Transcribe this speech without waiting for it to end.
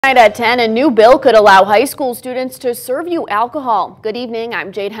Tonight at 10, a new bill could allow high school students to serve you alcohol. Good evening,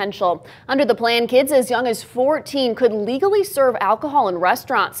 I'm Jade Henschel. Under the plan, kids as young as 14 could legally serve alcohol in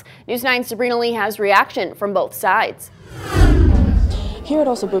restaurants. News 9's Sabrina Lee has reaction from both sides. Here at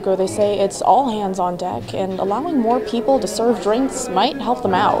Ossobuco, they say it's all hands on deck, and allowing more people to serve drinks might help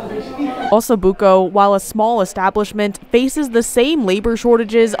them out. Ossobuco, while a small establishment, faces the same labor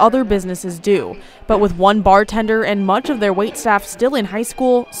shortages other businesses do. But with one bartender and much of their waitstaff still in high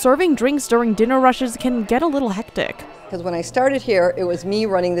school, serving drinks during dinner rushes can get a little hectic. Because when I started here, it was me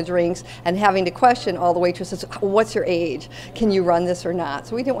running the drinks and having to question all the waitresses, what's your age? Can you run this or not?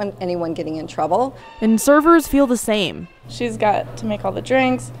 So we didn't want anyone getting in trouble. And servers feel the same. She's got to make all the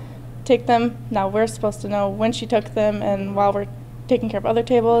drinks, take them. Now we're supposed to know when she took them, and while we're taking care of other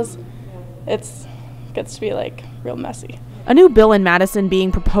tables, it gets to be like real messy. A new bill in Madison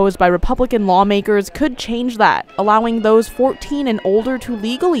being proposed by Republican lawmakers could change that, allowing those 14 and older to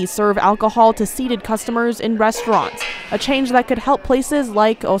legally serve alcohol to seated customers in restaurants, a change that could help places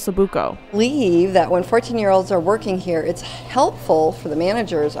like Ossobuco. I believe that when 14-year-olds are working here, it's helpful for the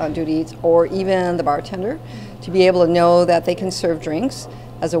managers on duties or even the bartender to be able to know that they can serve drinks.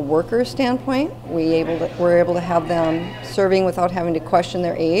 As a worker standpoint, we're able to have them serving without having to question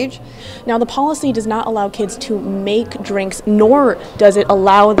their age. Now, the policy does not allow kids to make drinks, nor does it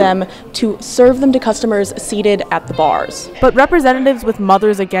allow them to serve them to customers seated at the bars. But representatives with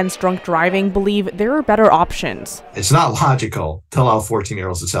Mothers Against Drunk Driving believe there are better options. It's not logical to allow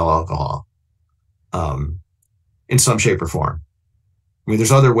 14-year-olds to sell alcohol in some shape or form. I mean,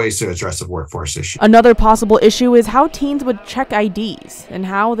 there's other ways to address the workforce issue. Another possible issue is how teens would check IDs and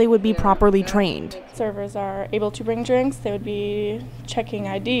how they would be properly trained. Servers are able to bring drinks, they would be checking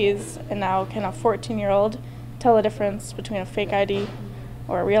IDs, and now can a 14-year-old tell the difference between a fake ID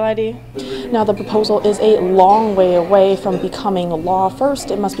or a real ID? Now, the proposal is a long way away from becoming law.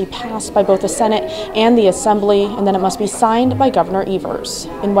 First, it must be passed by both the Senate and the Assembly, and then it must be signed by Governor Evers.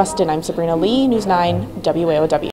 In Weston, I'm Sabrina Lee, News 9 WAOW.